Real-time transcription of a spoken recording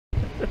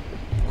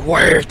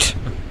Quiet.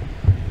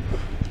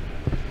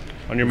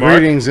 On your mark.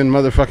 Greetings and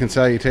motherfucking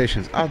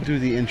salutations. I'll do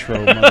the intro,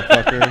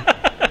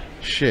 motherfucker.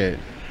 Shit.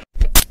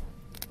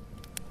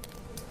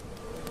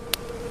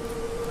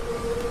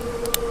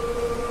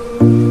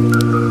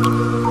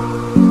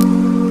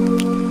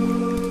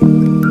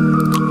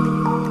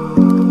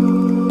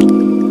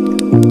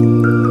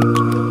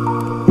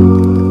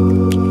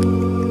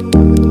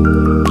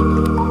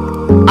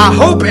 I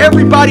hope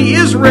everybody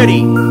is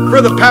ready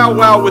for the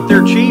powwow with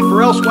their chief,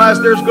 or elsewise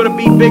there's going to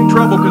be big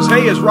trouble. Because,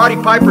 hey, as Roddy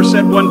Piper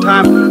said one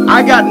time,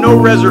 I got no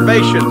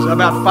reservations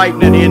about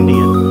fighting an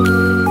Indian.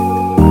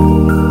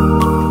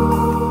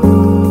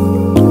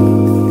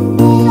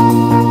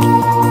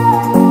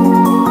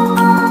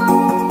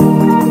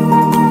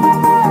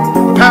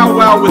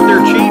 Powwow with their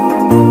chief.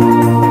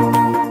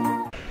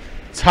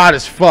 It's hot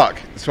as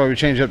fuck. That's why we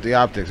changed up the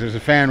optics. There's a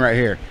fan right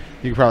here.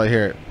 You can probably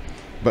hear it.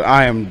 But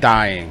I am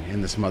dying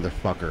in this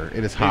motherfucker.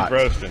 It is hot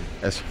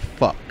as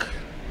fuck.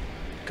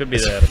 Could be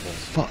the edible.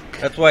 Fuck.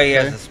 That's why he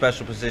has a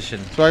special position.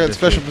 So I got a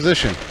special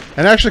position,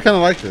 and I actually kind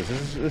of like this.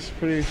 This is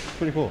pretty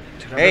cool.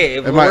 Hey,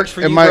 if it might, works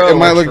for you, it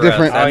might look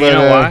different. Oh, but, you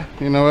know why?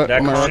 You know what?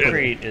 That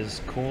concrete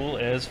is cool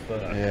as fuck.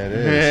 Yeah, it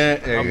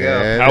is. There you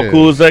go. How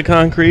cool is that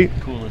concrete?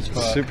 Cool as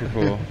fuck. Super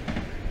cool.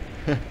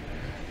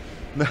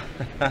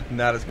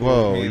 Not as cool.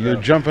 Whoa, as me, you're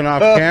though. jumping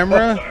off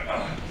camera?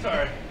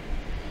 Sorry.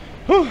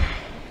 Whew.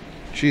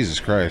 Jesus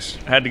Christ.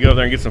 I had to go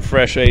there and get some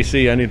fresh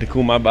AC. I need to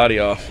cool my body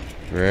off.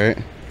 Right.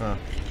 Huh.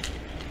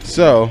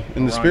 So,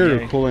 in the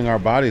spirit of cooling our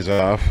bodies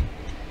off,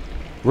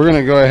 we're going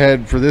to go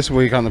ahead for this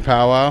week on the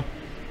powwow.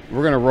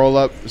 We're going to roll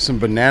up some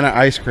banana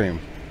ice cream.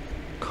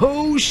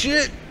 Oh,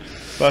 shit.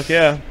 Fuck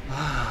yeah.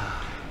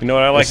 You know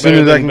what I like As soon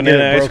better as I than can get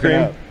banana it ice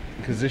broken cream?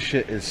 because this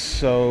shit is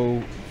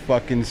so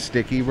fucking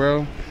sticky,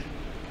 bro.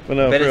 But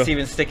no, Bet for it's real.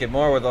 even sticking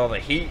more with all the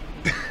heat.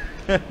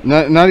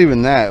 Not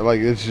even that.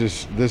 Like, this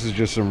is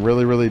just some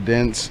really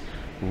dense,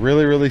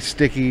 really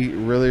sticky,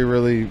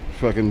 really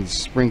fucking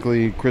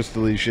sprinkly,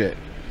 crystally shit.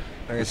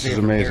 I can This see is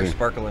it from here amazing.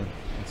 sparkling.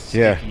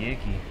 Yeah. Sticky,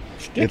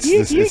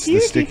 It's the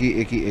sticky,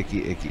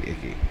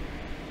 icky.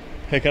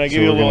 Hey, can I So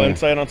give you a we're little gonna-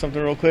 insight on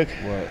something real quick?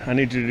 What? I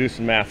need you to do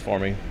some math for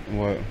me.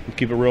 What?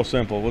 Keep it real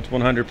simple. What's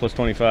 100 plus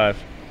 25?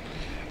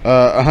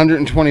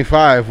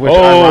 125, which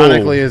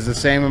ironically is the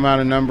same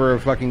amount of number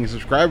of fucking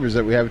subscribers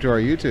that we have to our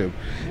YouTube.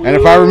 Woo! And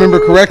if I remember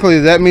correctly,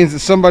 that means that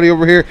somebody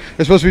over here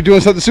is supposed to be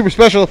doing something super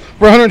special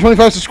for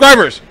 125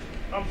 subscribers.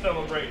 I'm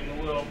celebrating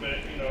a little bit,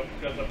 you know,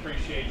 because I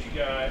appreciate you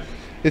guys.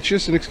 It's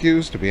just an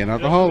excuse to be an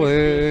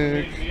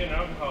alcoholic.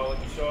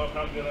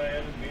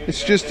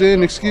 It's just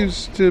an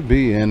excuse to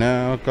be an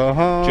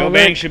alcoholic. Joe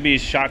Bang should be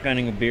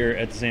shotgunning a beer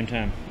at the same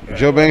time.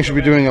 Joe Bang should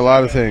be doing a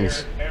lot of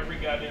things. Every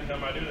goddamn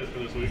time I do this for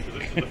this week, because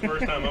this is the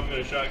first time I'm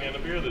going to shotgun a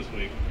beer this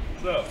week.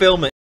 So,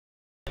 Film it.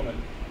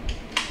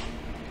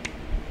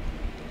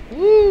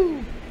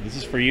 Woo! This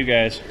is for you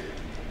guys.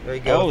 There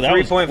you go. Oh, that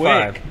was 3.5.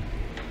 quick.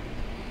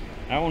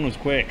 That one was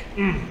quick.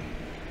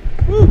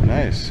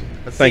 Nice.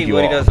 Let's Thank see you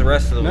what all. he does the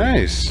rest of the week.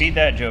 Nice. Feed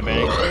that, Joe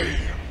Bang.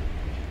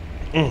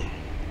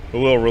 a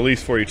little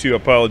release for you, too. I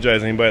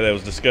apologize to anybody that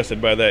was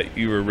disgusted by that.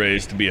 You were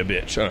raised to be a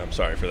bitch. Oh, I'm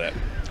sorry for that.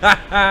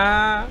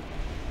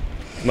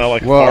 Not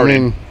like Well, I farting.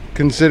 mean,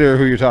 consider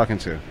who you're talking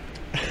to.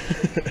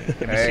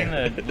 Have you seen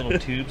the little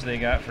tubes they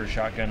got for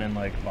shotgunning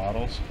like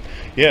bottles?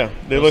 Yeah,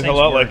 they Those look a things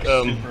lot work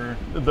like super-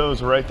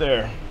 those right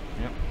there.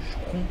 Yep.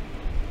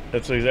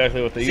 That's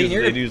exactly what they See, use.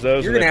 you're They use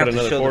those you're and they gonna put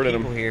have to another show cord the in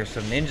people them. here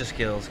some ninja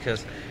skills,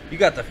 because you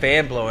got the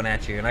fan blowing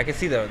at you, and I can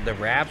see the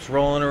wraps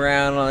rolling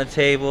around on the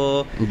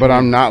table. But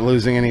I'm not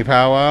losing any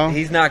powwow.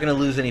 He's not going to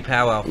lose any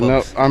powwow,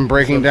 No, folks. I'm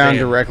breaking That's what I'm down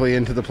saying. directly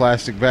into the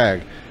plastic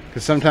bag.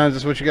 Because sometimes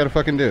that's what you got to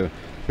fucking do.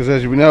 Because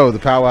as you know, the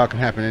powwow can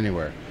happen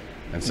anywhere.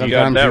 And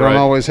sometimes that you don't right.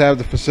 always have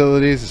the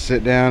facilities to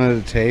sit down at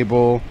a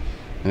table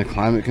in a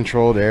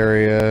climate-controlled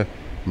area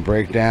and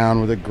break down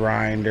with a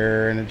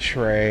grinder and a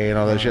tray and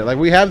all that shit. Like,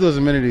 we have those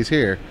amenities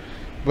here.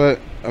 But,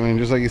 I mean,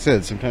 just like you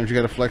said, sometimes you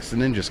got to flex the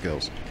ninja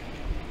skills.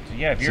 So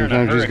yeah, if you're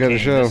Sometimes you in a just gotta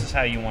hurricane, show. this is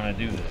how you want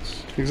to do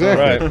this.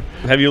 Exactly. Right.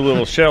 Have you a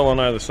little shell on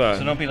either side.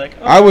 So don't be like,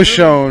 oh, I was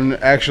shown,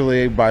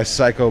 actually, by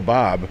Psycho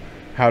Bob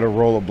how to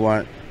roll a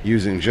blunt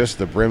using just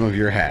the brim of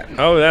your hat.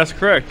 Oh, that's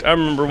correct. I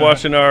remember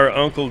watching our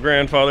uncle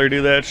grandfather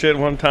do that shit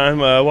one time,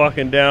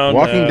 walking down.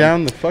 Walking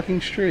down the fucking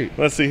street.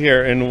 Let's see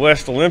here in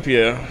West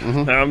Olympia.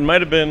 Mm-hmm. Now it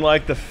might have been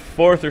like the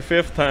 4th or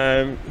 5th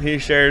time he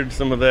shared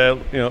some of that,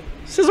 you know,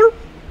 scissor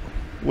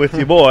with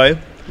your boy.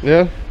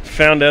 Yeah.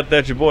 Found out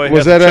that your boy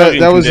Was had that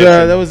chugging condition.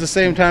 that was the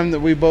same time that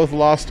we both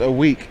lost a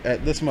week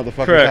at this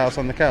motherfucker's Correct. house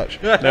on the couch.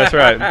 That's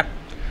right.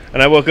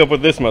 And I woke up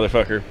with this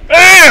motherfucker.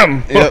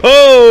 Bam! Yep.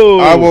 Oh!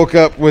 I woke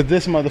up with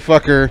this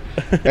motherfucker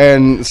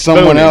and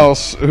someone Boom.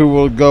 else who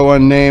will go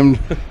unnamed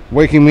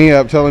waking me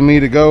up telling me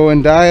to go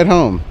and die at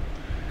home.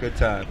 Good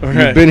time.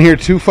 You've been here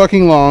too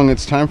fucking long.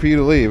 It's time for you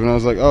to leave. And I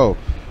was like, oh,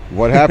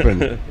 what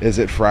happened? Is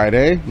it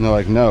Friday? And they're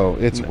like, no,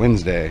 it's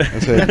Wednesday. I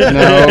said,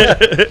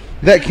 no,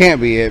 that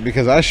can't be it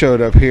because I showed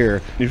up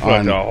here You fucked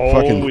on a whole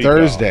fucking week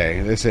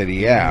Thursday. They said,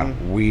 yeah,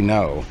 we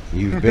know.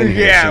 You've been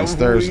here since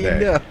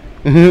Thursday.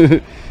 We know.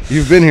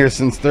 You've been here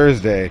since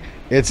Thursday.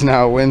 It's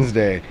now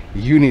Wednesday.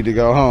 You need to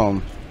go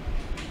home.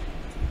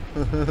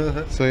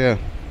 So yeah.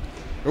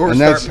 Or And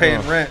start that's-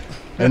 paying rent.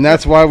 And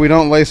that's why we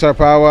don't lace our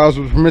powwows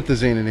with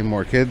promethazine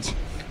anymore, kids.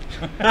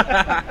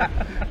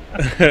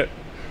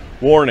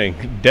 Warning,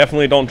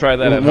 definitely don't try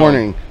that at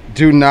Warning,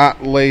 do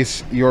not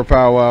lace your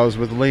powwows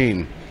with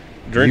lean. home.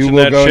 Drenching You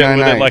will that go shit with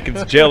night-night. it like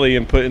it's jelly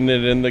and putting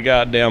it in the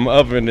goddamn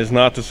oven is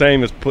not the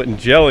same as putting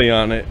jelly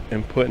on it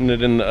and putting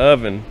it in the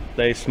oven.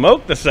 They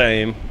smoke the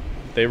same.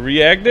 They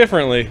react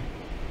differently.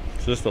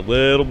 It's just a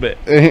little bit.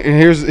 And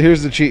here's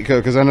the cheat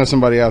code, because I know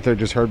somebody out there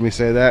just heard me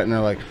say that, and they're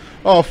like,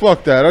 "Oh,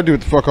 fuck that! I do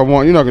what the fuck I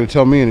want. You're not going to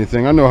tell me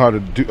anything. I know how to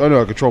do. I know how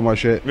to control my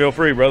shit." Feel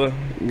free, brother.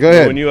 Go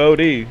ahead. When you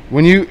OD.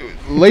 When you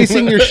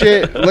lacing your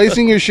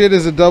shit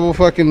is a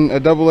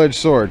double-edged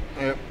sword.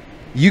 Yep.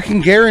 You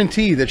can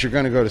guarantee that you're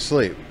going to go to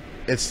sleep.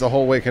 It's the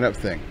whole waking up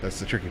thing. That's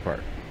the tricky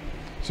part.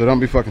 So don't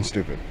be fucking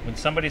stupid. When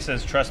somebody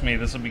says, "Trust me,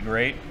 this will be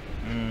great,"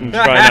 It's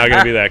probably not going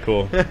to be that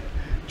cool.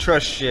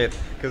 Trust shit,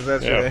 because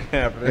that's Yeah. what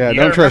happened. Yeah, you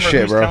don't gotta trust remember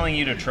shit, who's bro. telling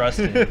you to trust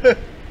him,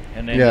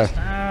 and then Yeah.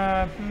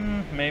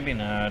 just maybe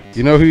not.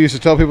 You know who used to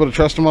tell people to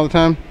trust him all the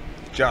time?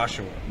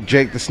 Joshua.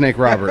 Jake the Snake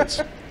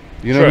Roberts.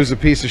 You know Sure. who's a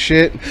piece of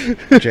shit?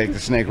 Jake the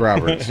Snake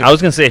Roberts. I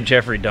was gonna say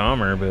Jeffrey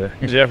Dahmer,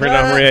 but Jeffrey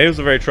Dahmer, yeah, he was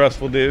a very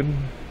trustful dude.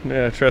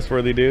 Yeah,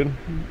 trustworthy dude.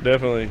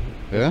 Definitely.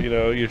 Yeah? You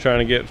know, you're trying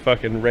to get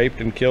fucking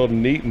raped and killed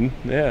and eaten.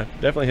 Yeah,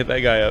 definitely hit that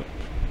guy up.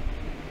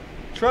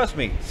 Trust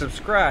me,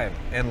 subscribe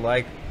and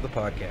like the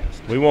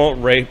podcast. We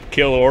won't rape,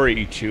 kill, or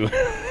eat you.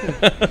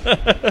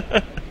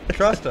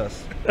 Trust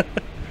us.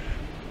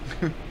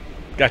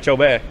 Got your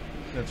back.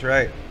 That's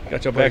right.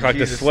 Got your back Like like the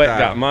Jesus sweat style.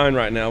 got mine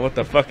right now. What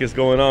the fuck is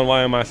going on?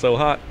 Why am I so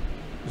hot?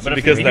 Is it if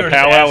because we the were to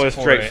powwow ask is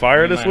for straight it,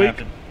 fire we this might week? have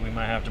to- we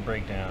might have to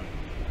break down.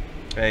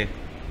 Hey,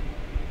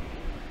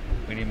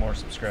 We need more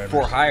subscribers.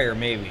 for hire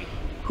maybe.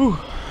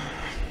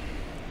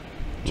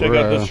 Check We're,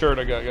 out this shirt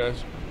I got,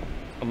 guys.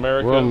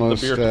 America We're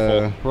almost, the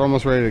Beautiful. we're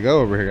almost ready to go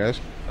over here, guys.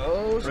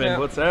 Oh, Wait, snap.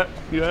 what's that?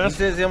 You He asked?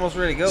 says he's almost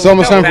ready to go. It's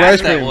almost Look time how for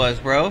ice fast that cream. was,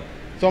 bro.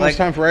 It's almost Like-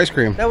 time for ice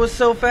cream, That was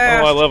so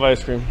fast. Oh, I love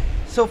ice cream.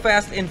 So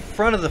fast in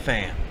front of the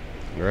fan.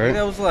 right?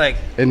 That was like,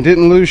 And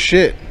didn't lose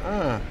shit.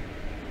 uh,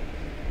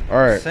 All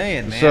right.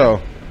 Saying, man.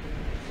 So,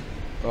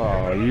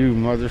 oh, you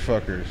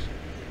motherfuckers.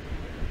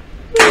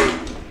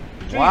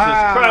 Jesus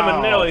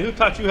Christ, Nelly, who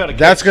taught you how to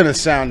That's gonna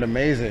sound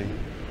amazing.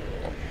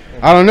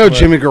 I don't know,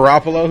 Jimmy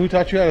Garoppolo. Who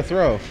taught you how to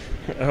throw?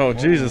 Oh,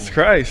 Jesus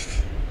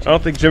Christ. I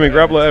don't think Jimmy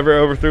Garoppolo ever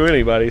overthrew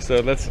anybody,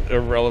 so that's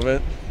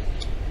irrelevant.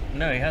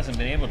 No, he hasn't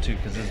been able to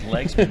because his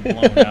leg's been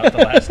blown out the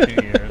last 2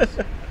 years.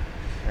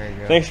 there you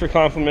go. Thanks for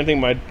complimenting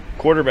my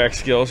quarterback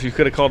skills. You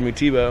could have called me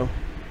Tebow.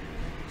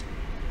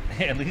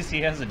 At least he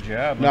has a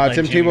job. No, unlike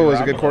Tim Jimmy Tebow was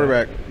a good Garoppolo.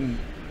 quarterback.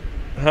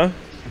 Huh?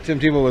 Tim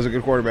Tebow was a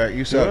good quarterback. You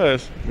He suck.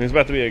 was. He's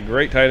about to be a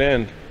great tight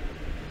end.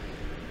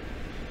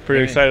 Pretty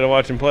Maybe- excited to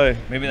watch him play.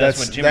 Maybe that's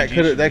what Jimmy G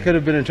should that do. could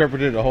have been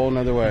interpreted a whole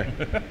nother way.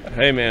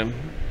 Hey, man.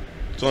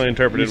 It's only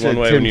interpreted You said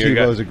one way Tim when you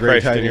got Tebow's a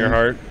great Christ tight in your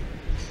end.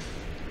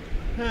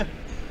 heart.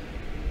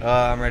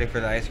 I'm ready for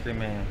the ice cream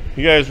man.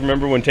 You guys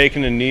remember when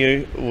taking a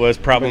knee was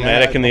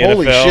problematic in the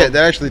Holy NFL? shit,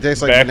 that actually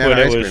tastes like back banana when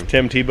it ice was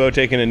cream. Tim Tebow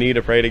taking a knee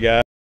to pray to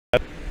God.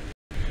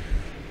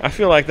 I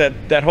feel like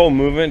that whole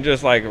movement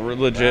just like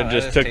legit Wow, that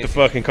just is took the tasty.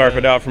 fucking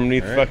carpet out from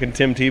underneath Right. fucking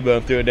Tim Tebow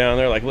and threw it down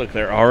there. Like, look,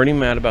 they're already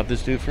mad about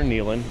this dude for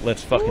kneeling.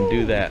 Let's fucking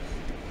do that.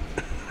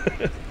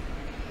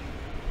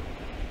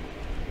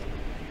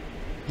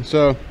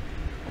 So,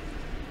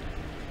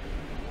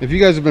 if you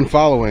guys have been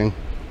following,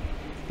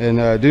 and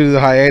due to the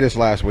hiatus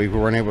last week, we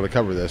weren't able to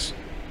cover this.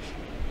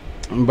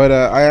 But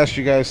I asked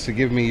you guys to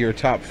give me your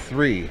top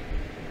 3,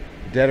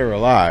 dead or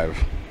alive,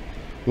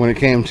 when it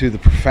came to the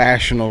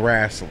professional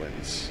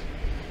wrestlings.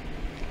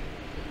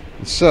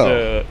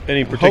 So,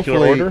 Any particular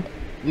hopefully- order?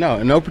 No,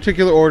 in no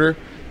particular order.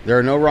 There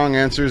are no wrong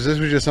answers. This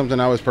was just something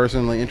I was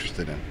personally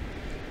interested in.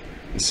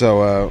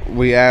 So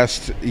we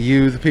asked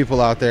you, the people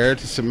out there,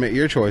 to submit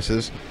your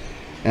choices.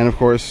 And of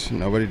course,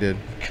 nobody did.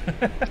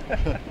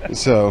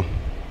 So,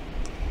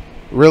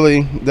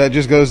 really, that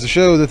just goes to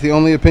show that the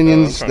only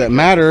opinions trying that to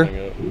matter get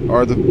this thing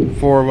are the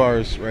 4 of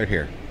ours right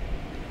here.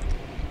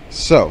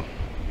 So,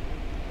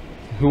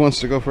 who wants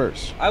to go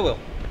first? I will.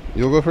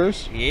 You'll go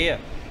first? Yeah.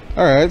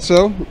 All right,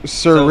 so,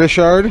 Sir So-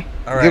 Richard,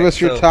 all right, give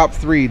us your so- top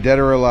 3 dead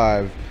or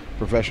alive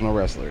professional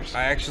wrestlers.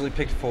 I actually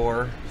picked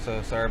 4,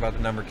 so sorry about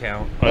the number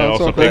count. I That's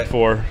also okay. picked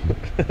 4.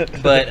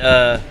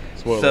 But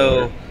Spoiler so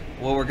alert.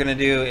 what we're gonna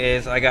do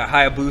is I got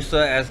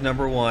Hayabusa as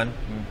number 1.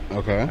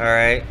 Okay. All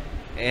right,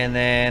 and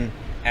then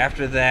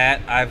after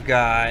that I've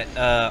got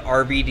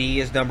RVD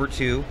as number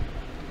 2,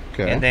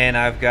 Okay. and then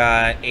I've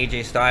got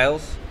AJ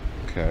Styles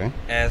Okay.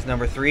 as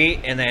number 3,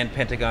 and then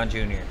Pentagon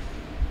Jr.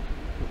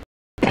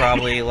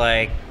 Probably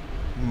like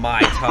my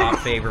top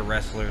favorite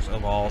wrestlers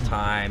of all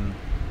time,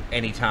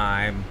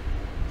 anytime.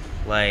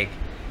 Like,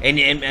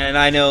 and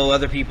I know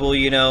other people,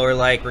 you know, are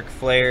like Ric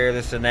Flair,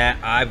 this and that.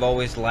 I've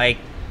always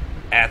liked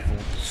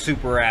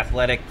super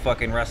athletic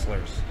fucking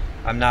wrestlers.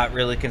 I'm not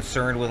really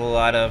concerned with a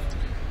lot of,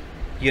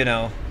 you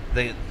know,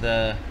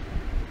 the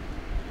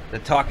the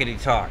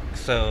talkity talk.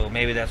 So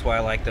maybe that's why I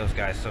like those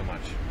guys so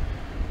much.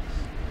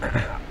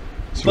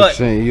 So you're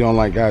saying you don't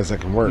like guys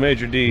that can work.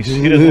 Major D.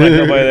 He doesn't like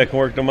nobody that can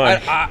work the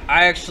mic. I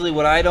actually,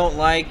 what I don't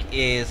like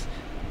is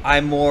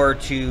I'm more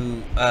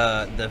to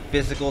the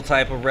physical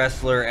type of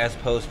wrestler as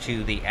opposed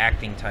to the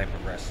acting type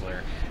of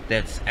wrestler.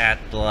 That's at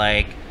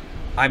like,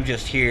 I'm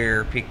just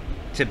here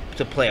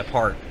to play a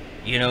part.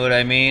 You know what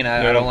I mean?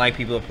 I don't like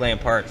people playing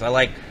parts. I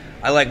like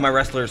my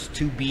wrestlers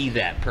to be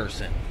that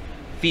person,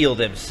 feel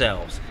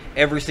themselves.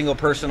 Every single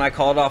person I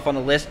called off on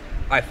the list,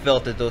 I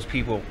felt that those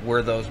people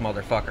were those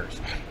motherfuckers.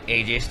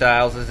 AJ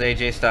Styles is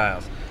AJ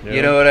Styles. Yeah.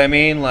 You know what I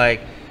mean?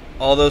 Like,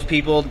 all those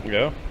people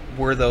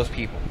were those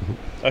people.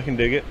 I can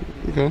dig it.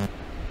 Okay.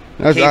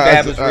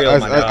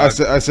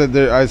 I said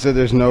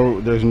there's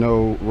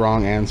no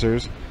wrong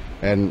answers,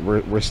 and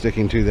we're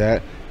sticking to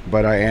that.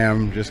 But I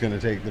am just gonna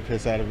take the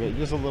piss out of it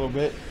just a little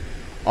bit.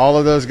 All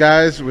of those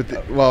guys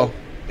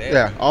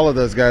all of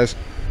those guys.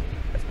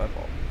 That's my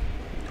fault.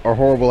 Are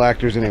horrible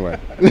actors anyway.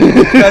 That's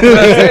what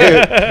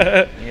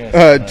I'm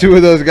saying. Two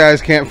of those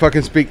guys can't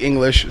fucking speak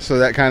English, so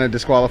that kind of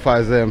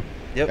disqualifies them.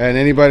 Yep. And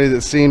anybody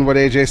that's seen what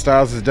AJ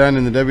Styles has done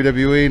in the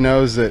WWE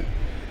knows that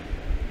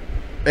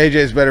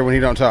AJ's better when he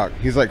don't talk.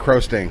 He's like Crow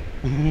Sting.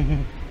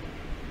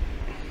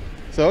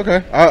 So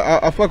okay,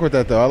 I'll fuck with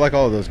that though. I like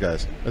all of those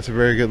guys. That's a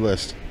very good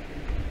list.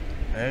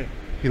 Hey.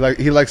 He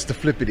likes the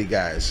flippity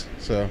guys.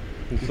 So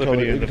you can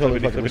totally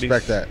fucking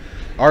respect that.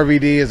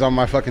 RVD is on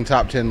my fucking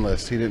top 10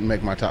 list. He didn't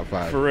make my top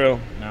 5. For real.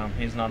 No,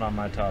 he's not on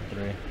my top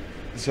 3.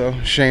 So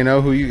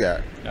Shano, who you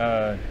got?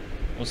 Well,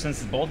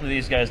 since both of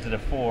these guys did a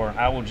 4,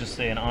 I will just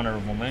say an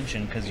honorable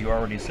mention because you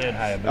already said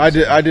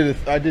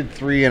Hayabusa. I did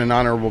 3 and an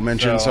honorable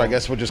mention, so I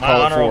guess we'll just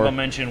call it 4. My honorable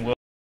mention will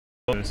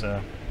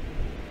Hayabusa.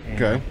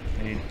 Okay.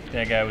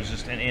 That guy was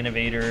just an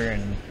innovator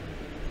and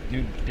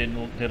dude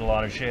did a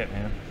lot of shit,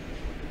 man.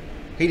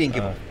 He didn't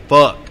give a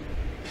fuck.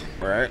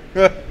 Right.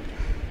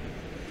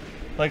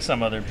 Like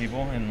some other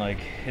people and like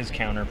his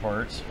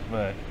counterparts,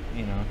 but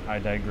you know, I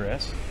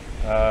digress.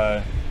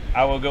 I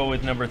will go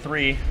with number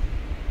 3,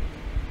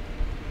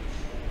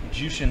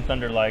 Jushin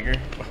Thunder Liger.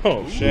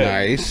 Oh shit!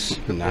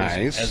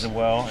 Nice. As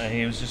well, and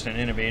he was just an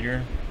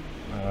innovator.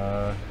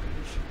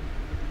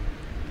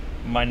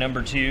 My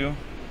number 2,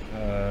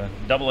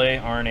 Double A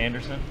Arn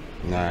Anderson.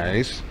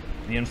 Nice.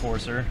 The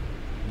Enforcer.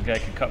 The guy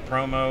could cut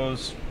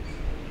promos.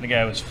 The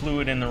guy was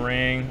fluid in the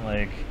ring.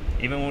 Like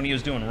even when he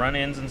was doing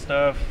run-ins and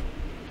stuff,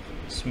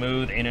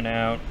 smooth in and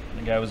out.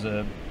 The guy was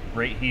a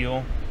great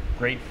heel,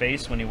 great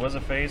face when he was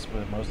a face,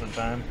 but most of the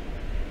time,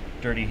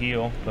 dirty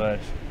heel. But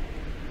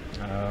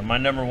my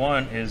number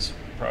 1 is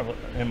probably,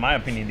 in my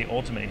opinion, the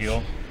ultimate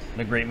heel,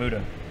 the Great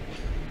Muta.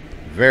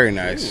 Very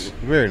nice. Ooh.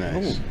 Very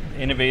nice. Ooh.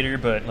 Innovator,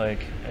 but like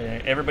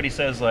everybody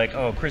says, like,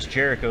 oh, Chris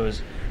Jericho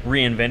has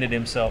reinvented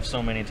himself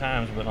so many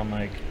times, but I'm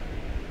like,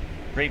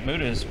 Great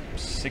Muta is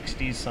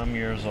 60-some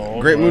years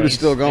old. Great Muta's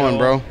still going,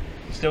 bro.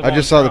 I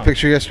just saw the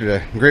picture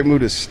yesterday. Great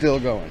Muta's still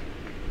going.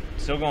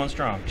 Still going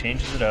strong.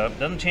 Changes it up.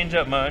 Doesn't change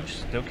up much.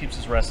 Still keeps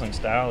his wrestling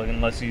style,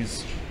 unless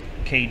he's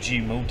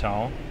KG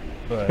Mutal,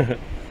 but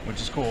which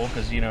is cool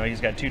because you know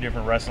he's got 2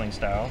 different wrestling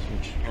styles.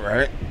 Which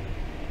right.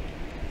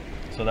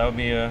 So that would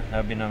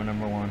be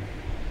number 1.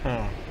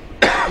 Huh.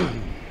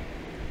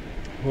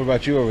 What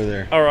about you over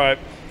there? All right.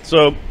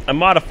 So I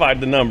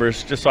modified the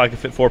numbers just so I could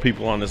fit 4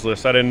 people on this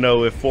list. I didn't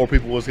know if 4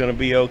 people was going to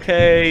be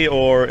okay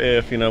or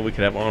if, you know, we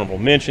could have honorable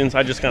mentions.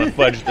 I just kind of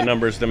fudged the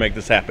numbers to make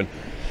this happen.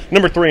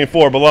 Number 3 and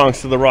 4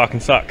 belongs to the Rock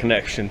and Sock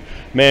connection.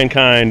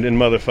 Mankind and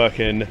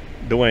motherfucking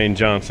Dwayne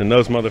Johnson.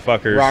 Those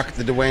motherfuckers. Rock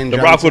the Dwayne Johnson. The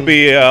Rock would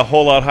be a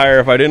whole lot higher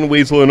if I didn't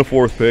weasel in the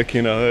 4th pick.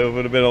 You know, it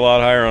would have been a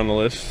lot higher on the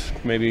list.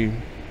 Maybe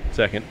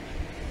 2nd.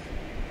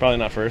 Probably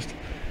not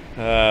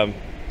 1st.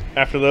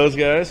 After those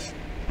guys,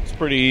 it's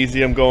pretty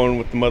easy. I'm going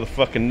with the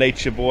motherfucking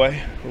nature boy,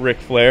 Ric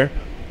Flair.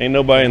 Ain't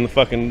nobody in the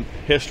fucking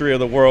history of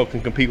the world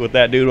can compete with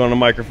that dude on a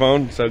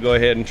microphone. So go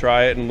ahead and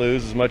try it and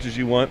lose as much as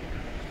you want.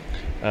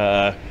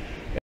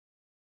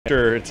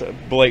 Sure, it's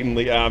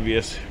blatantly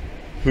obvious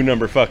who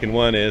number fucking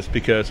 1 is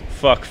because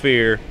fuck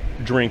fear,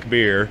 drink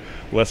beer.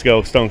 Let's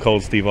go Stone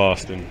Cold Steve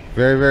Austin.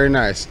 Very, very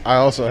nice. I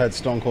also had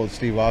Stone Cold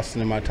Steve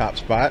Austin in my top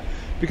spot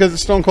because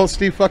it's Stone Cold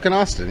Steve fucking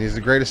Austin. He's the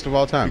greatest of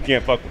all time. You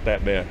can't fuck with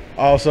that man.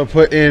 I also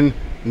put in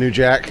New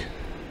Jack.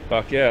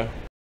 Fuck yeah.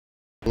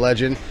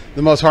 Legend.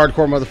 The most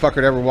hardcore motherfucker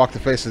to ever walk the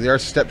face of the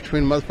earth, step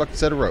between a motherfucking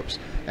set of ropes.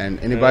 And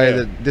anybody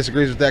that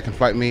disagrees with that can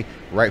fight me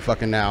right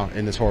fucking now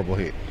in this horrible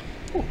heat.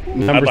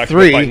 Number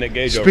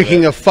 3,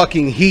 speaking of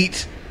fucking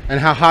heat and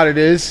how hot it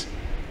is,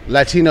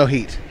 Latino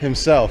Heat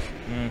himself,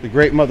 the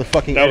great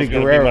motherfucking Eddie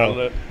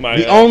Guerrero,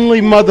 the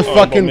only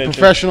motherfucking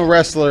professional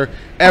wrestler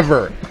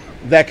ever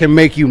that can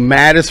make you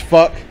mad as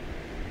fuck,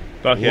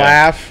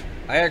 laugh,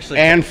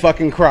 and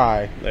fucking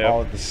cry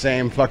all at the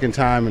same fucking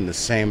time in the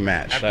same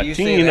match. After you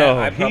say that,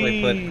 I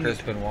probably put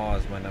Chris Benoit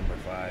as my number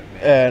 5.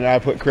 Man. And I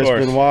put Chris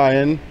Benoit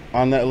in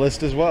on that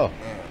list as well.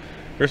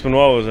 Chris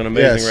Benoit was an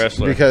amazing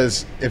wrestler.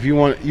 Because if you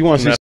want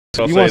to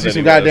see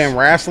some goddamn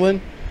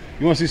wrestling,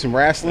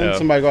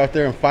 somebody go out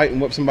there and fight and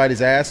whip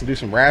somebody's ass and do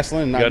some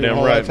wrestling and not do a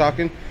whole lot of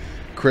talking.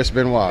 Chris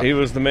Benoit. He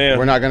was the man.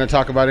 We're not going to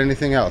talk about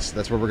anything else.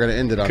 That's where we're going to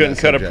end it on. Couldn't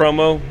that cut subject. a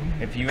promo.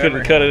 If you Couldn't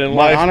ever cut it in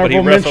My life, but he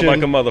honorable wrestled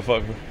like a mention-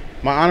 motherfucker.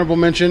 My honorable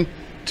mention,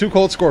 Too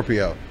Cold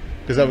Scorpio,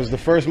 because that was the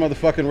first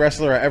motherfucking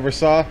wrestler I ever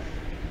saw,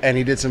 and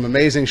he did some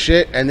amazing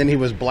shit, and then he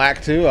was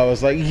black too. I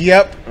was like,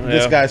 yep,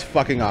 this Yeah. guy's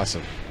fucking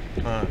awesome.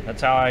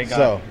 That's how I got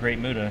So- Great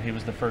Muta. He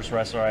was the first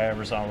wrestler I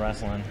ever saw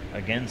wrestling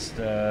against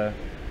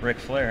Ric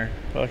Flair.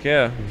 Fuck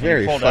yeah.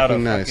 Very He pulled out a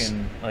fucking nice.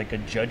 fucking, like a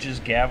judge's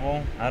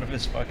gavel out of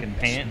his fucking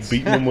pants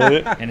Beating him with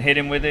it. and hit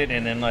him with it,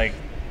 and then like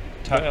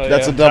tucked, Oh,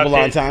 That's yeah. a double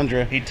tucked it-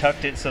 entendre. He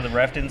tucked it so the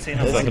ref didn't see it.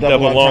 I was That's like, a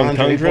double long He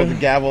tundra? pulled the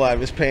gavel out of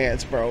his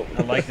pants, bro.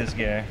 I like this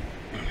guy.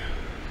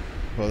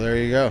 Well, there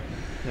you go.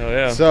 Oh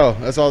yeah. So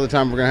that's all the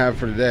time we're gonna have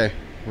for today.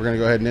 We're gonna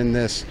go ahead and end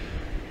this.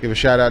 Give a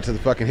shout out to the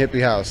fucking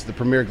Hippie House, the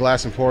premier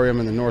glass emporium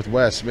in the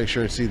Northwest. Make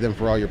sure to see them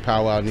for all your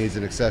powwow needs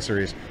and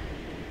accessories.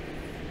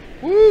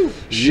 Woo!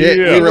 Shit,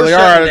 Yeah. we really We're are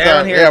out shutting of down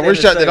time. here Yeah, at the we're end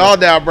of shutting it segment. all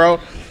down, bro.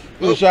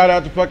 Little shout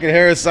out to fucking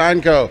Harris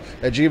Signco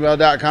at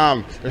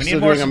gmail.com. They're We still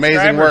need more doing amazing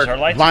subscribers. work. Our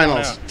lights are going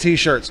Vinyls, out.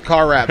 t-shirts,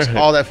 car wraps,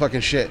 all that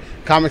fucking shit.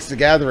 Comics the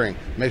Gathering.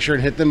 Make sure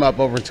and hit them up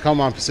over at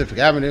Tacoma on Pacific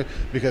Avenue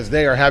because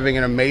they are having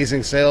an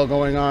amazing sale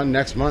going on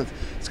next month.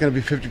 It's going to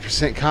be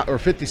 50% or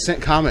 50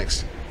 cent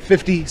comics.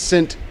 50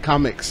 cent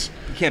comics.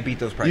 You can't beat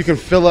those prices. You can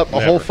fill up a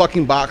Never. whole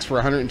fucking box for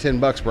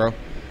 $110, bro.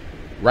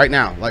 Right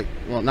now. Like,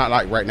 well, not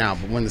like right now,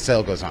 but when the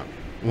sale goes on.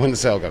 When the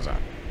sale goes on.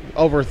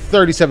 Over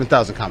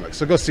 37,000 comics.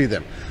 So go see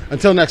them.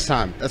 Until next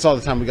time, that's all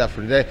the time we got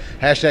for today.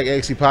 Hashtag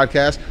AXC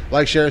Podcast.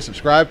 Like, share, and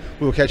subscribe.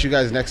 We will catch you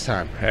guys next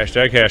time.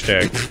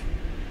 Hashtag.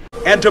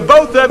 And to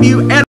both of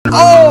you and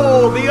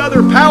all the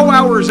other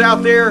powwowers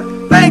out there,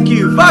 thank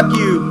you. Fuck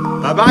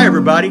you. Bye-bye,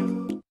 everybody.